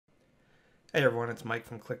Hey everyone, it's Mike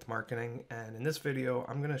from Clicked Marketing, and in this video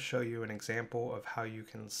I'm going to show you an example of how you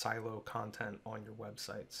can silo content on your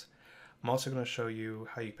websites. I'm also going to show you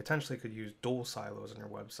how you potentially could use dual silos on your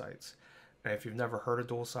websites. And if you've never heard of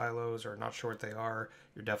dual silos or not sure what they are,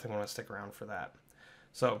 you're definitely want to stick around for that.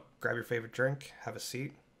 So grab your favorite drink, have a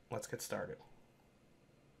seat, let's get started.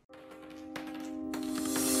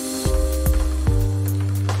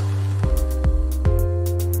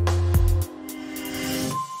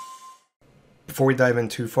 Before we dive in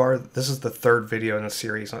too far, this is the third video in the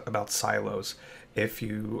series about silos. If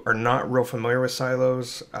you are not real familiar with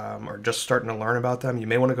silos or just starting to learn about them, you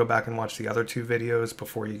may want to go back and watch the other two videos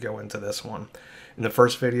before you go into this one. In the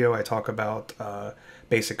first video, I talk about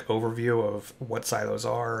basic overview of what silos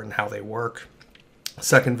are and how they work.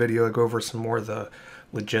 Second video, I go over some more of the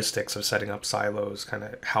logistics of setting up silos, kind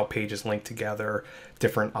of how pages link together,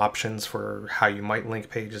 different options for how you might link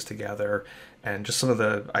pages together, and just some of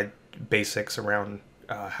the basics around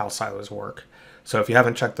how silos work. So if you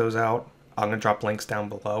haven't checked those out, I'm going to drop links down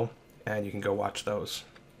below and you can go watch those.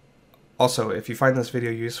 Also, if you find this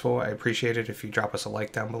video useful, I appreciate it if you drop us a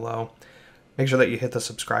like down below. Make sure that you hit the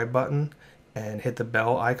subscribe button and hit the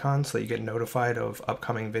bell icon so that you get notified of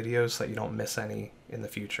upcoming videos so that you don't miss any in the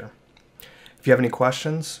future. If you have any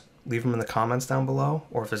questions, leave them in the comments down below,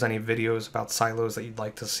 or if there's any videos about silos that you'd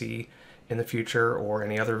like to see in the future or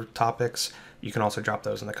any other topics, you can also drop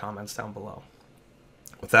those in the comments down below.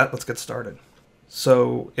 With that, let's get started.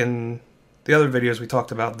 So in the other videos, we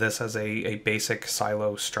talked about this as a basic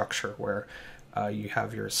silo structure where you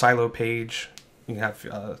have your silo page, you have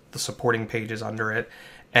the supporting pages under it,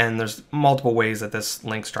 and there's multiple ways that this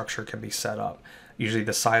link structure can be set up. Usually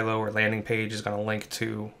the silo or landing page is going to link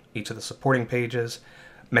to each of the supporting pages.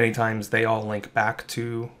 Many times they all link back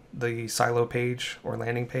to the silo page or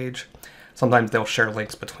landing page. Sometimes they'll share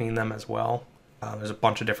links between them as well. There's a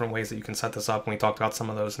bunch of different ways that you can set this up, and we talked about some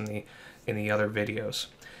of those in the other videos.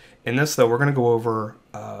 In this, though, we're going to go over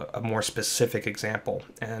a more specific example.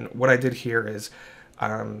 And what I did here is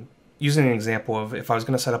using an example of if I was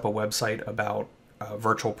going to set up a website about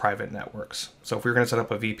virtual private networks. So if we were going to set up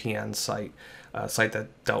a VPN site, a site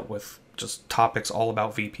that dealt with just topics all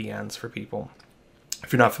about VPNs for people.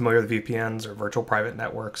 If you're not familiar with VPNs or virtual private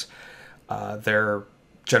networks, they're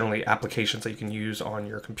generally applications that you can use on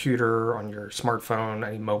your computer, on your smartphone,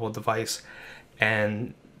 any mobile device,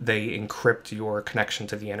 and they encrypt your connection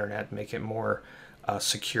to the internet, make it more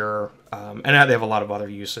secure, and they have a lot of other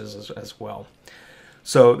uses as well.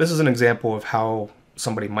 So this is an example of how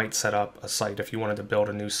somebody might set up a site if you wanted to build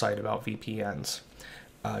a new site about VPNs.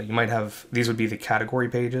 You might have, these would be the category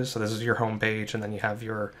pages, so this is your home page, and then you have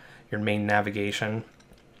your main navigation.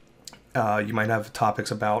 You might have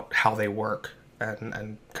topics about how they work,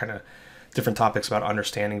 and kind of different topics about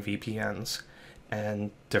understanding VPNs and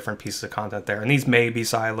different pieces of content there. And these may be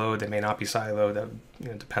siloed, they may not be siloed,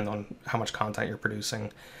 that depend on how much content you're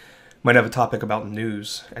producing. Might have a topic about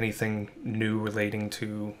news, anything new relating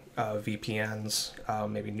to VPNs,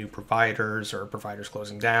 maybe new providers or providers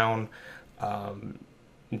closing down,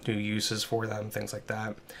 new uses for them, things like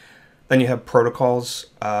that. Then you have protocols.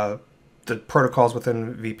 The protocols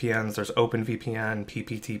within VPNs, there's OpenVPN,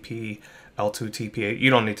 PPTP, L2TP. You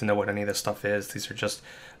don't need to know what any of this stuff is. These are just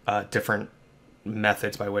different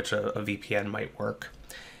methods by which a VPN might work.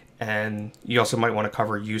 And you also might want to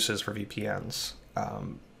cover uses for VPNs.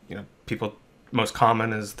 People, most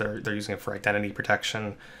common is they're using it for identity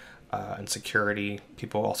protection and security.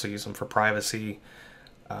 People also use them for privacy.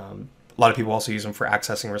 A lot of people also use them for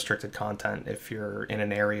accessing restricted content. If you're in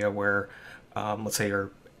an area where, let's say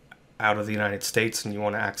you're out of the United States and you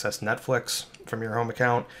want to access Netflix from your home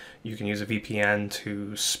account, you can use a VPN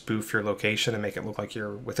to spoof your location and make it look like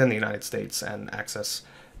you're within the United States and access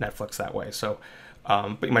Netflix that way. So,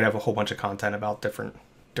 but you might have a whole bunch of content about different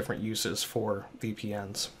uses for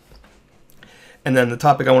VPNs. And then the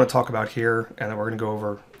topic I want to talk about here, and then we're going to go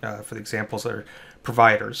over for the examples, are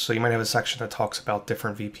providers. So you might have a section that talks about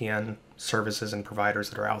different VPN services and providers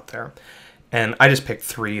that are out there. And I just picked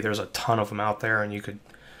 3. There's a ton of them out there, and you could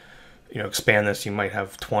expand this. You might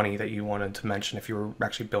have 20 that you wanted to mention if you were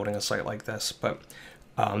actually building a site like this. But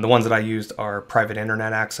the ones that I used are private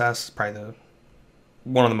internet access, probably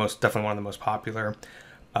definitely one of the most popular.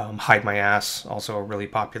 Hide My Ass, also a really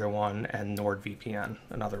popular one, and NordVPN,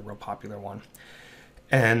 another real popular one.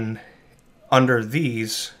 And under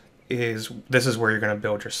these this is where you're going to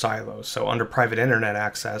build your silos. So under private internet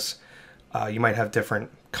access, you might have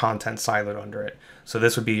different content siloed under it. So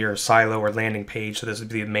this would be your silo or landing page. So this would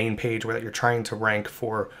be the main page where you're trying to rank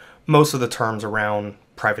for most of the terms around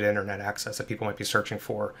private internet access that people might be searching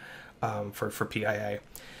for PIA.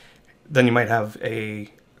 Then you might have a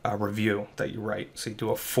review that you write. So you do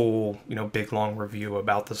a full, big long review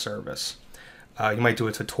about the service. You might do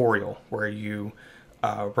a tutorial where you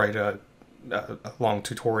write a long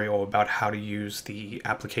tutorial about how to use the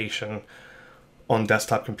application on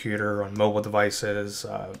desktop computer, on mobile devices,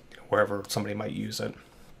 wherever somebody might use it.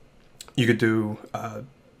 You could do a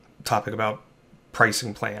topic about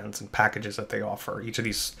pricing plans and packages that they offer. Each of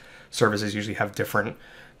these services usually have different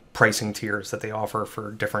pricing tiers that they offer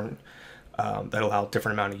for different that allow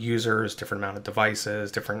different amount of users, different amount of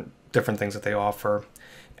devices, different things that they offer,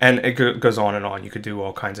 and it goes on and on. You could do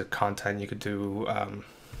all kinds of content. You could do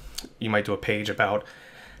you might do a page about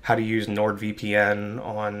how to use NordVPN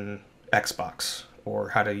on Xbox, or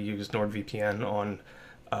how to use NordVPN on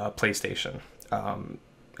PlayStation, and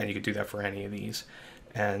you could do that for any of these,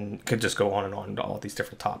 and could just go on and on to all these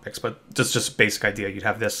different topics. But just basic idea, you'd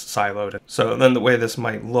have this siloed. So then the way this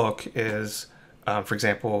might look is, for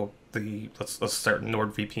example, let's start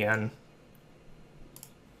NordVPN.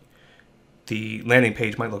 The landing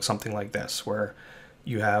page might look something like this, where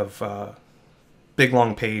you have a big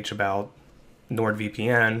long page about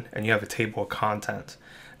NordVPN, and you have a table of content.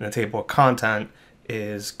 And the table of content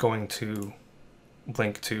is going to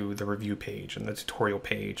link to the review page and the tutorial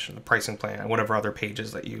page and the pricing plan and whatever other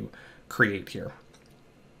pages that you create here.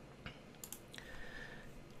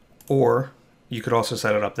 Or you could also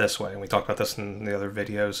set it up this way, and we talked about this in the other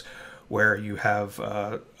videos, where you have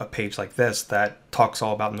a page like this that talks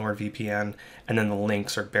all about NordVPN, and then the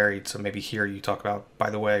links are buried. So maybe here you talk about, by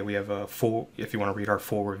the way, we have a full, if you want to read our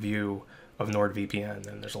full review of NordVPN,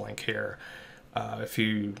 then there's a link here. If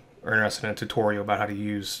you are interested in a tutorial about how to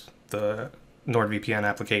use the NordVPN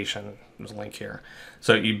application, there's a link here.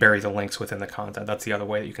 So you bury the links within the content. That's the other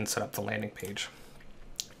way that you can set up the landing page.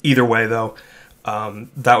 Either way, though,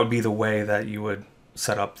 that would be the way that you would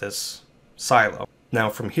set up this silo. Now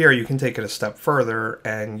from here, you can take it a step further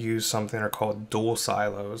and use something that are called dual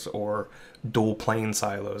silos, or dual plane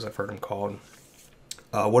silos, I've heard them called.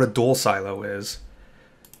 What a dual silo is,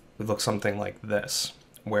 it looks something like this,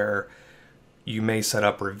 where you may set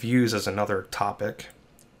up reviews as another topic,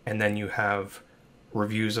 and then you have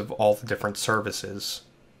reviews of all the different services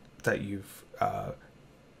that you've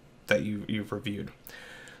reviewed.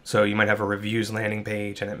 So you might have a reviews landing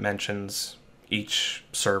page, and it mentions each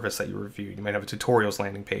service that you reviewed. You might have a tutorials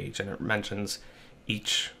landing page, and it mentions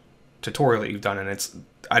each tutorial that you've done. And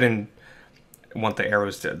I didn't want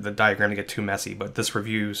the diagram to get too messy, but this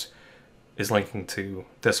reviews is linking to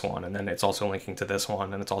this one, and then it's also linking to this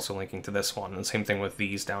one, and it's also linking to this one. And same thing with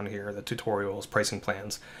these down here, the tutorials, pricing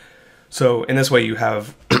plans. So in this way you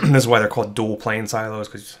have, this is why they're called dual plane silos,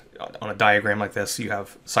 because on a diagram like this, you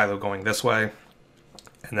have silo going this way,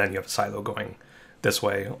 and then you have a silo going this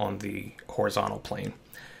way on the horizontal plane.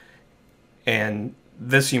 And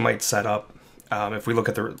this you might set up, if we look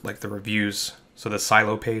at the reviews, so the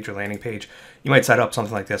silo page or landing page, you might set up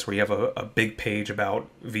something like this, where you have a big page about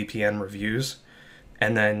VPN reviews,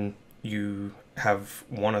 and then you have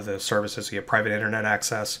one of the services, so you have private internet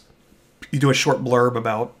access. You do a short blurb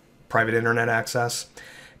about private internet access,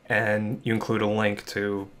 and you include a link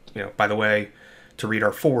to, by the way, to read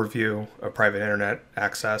our full review of private internet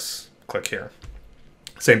access, click here.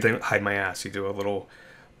 Same thing, hide my ass. You do a little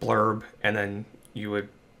blurb, and then you would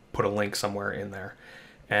put a link somewhere in there.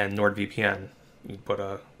 And NordVPN, you put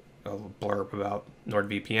a blurb about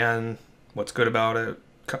NordVPN, what's good about it,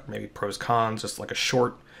 maybe pros, cons, just like a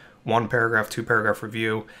short 1-paragraph, 2-paragraph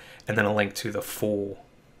review, and then a link to the full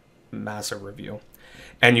massive review.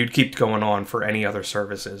 And you'd keep going on for any other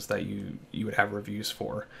services that you would have reviews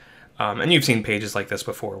for. And you've seen pages like this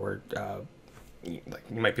before, where like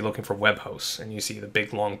you might be looking for web hosts, and you see the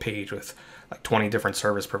big long page with like 20 different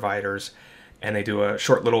service providers, and they do a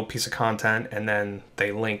short little piece of content, and then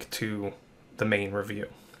they link to the main review.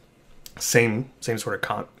 Same sort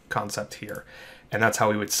of concept here, and that's how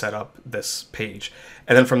we would set up this page.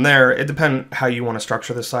 And then from there, it depends how you want to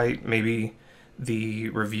structure the site. Maybe the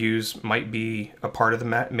reviews might be a part of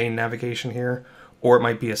the main navigation here, or it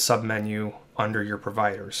might be a sub-menu under your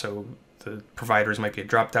provider. So the providers might be a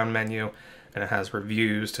drop-down menu, and it has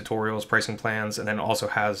reviews, tutorials, pricing plans, and then also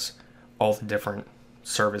has all the different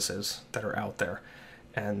services that are out there.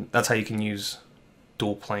 And that's how you can use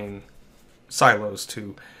dual plane silos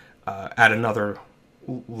to add another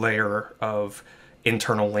layer of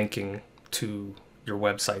internal linking to your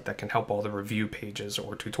website that can help all the review pages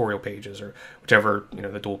or tutorial pages, or whichever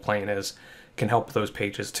the dual plane is, can help those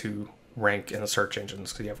pages to rank in the search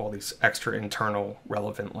engines, because you have all these extra internal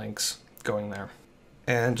relevant links going there.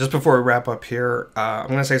 And just before we wrap up here, I'm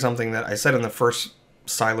going to say something that I said in the first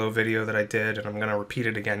silo video that I did, and I'm going to repeat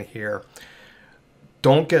it again here.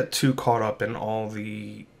 Don't get too caught up in all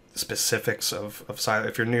the specifics of Silo.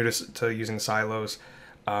 If you're new to using silos,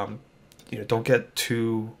 don't get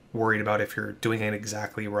too worried about if you're doing it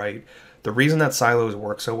exactly right. The reason that silos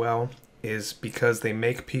work so well is because they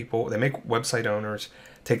make website owners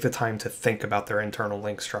take the time to think about their internal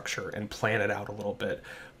link structure and plan it out a little bit.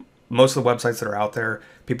 Most of the websites that are out there,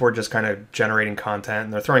 people are just kind of generating content,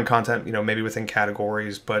 and they're throwing content, maybe within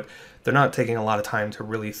categories, but they're not taking a lot of time to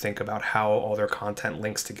really think about how all their content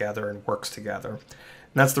links together and works together. And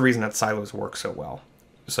that's the reason that silos work so well.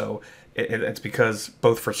 So it's because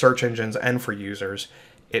both for search engines and for users,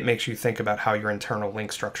 it makes you think about how your internal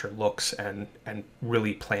link structure looks and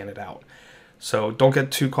really plan it out. So don't get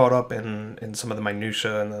too caught up in some of the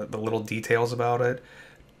minutia and the little details about it.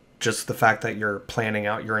 Just the fact that you're planning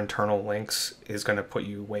out your internal links is going to put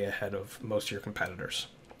you way ahead of most of your competitors.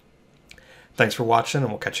 Thanks for watching,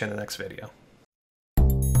 and we'll catch you in the next video.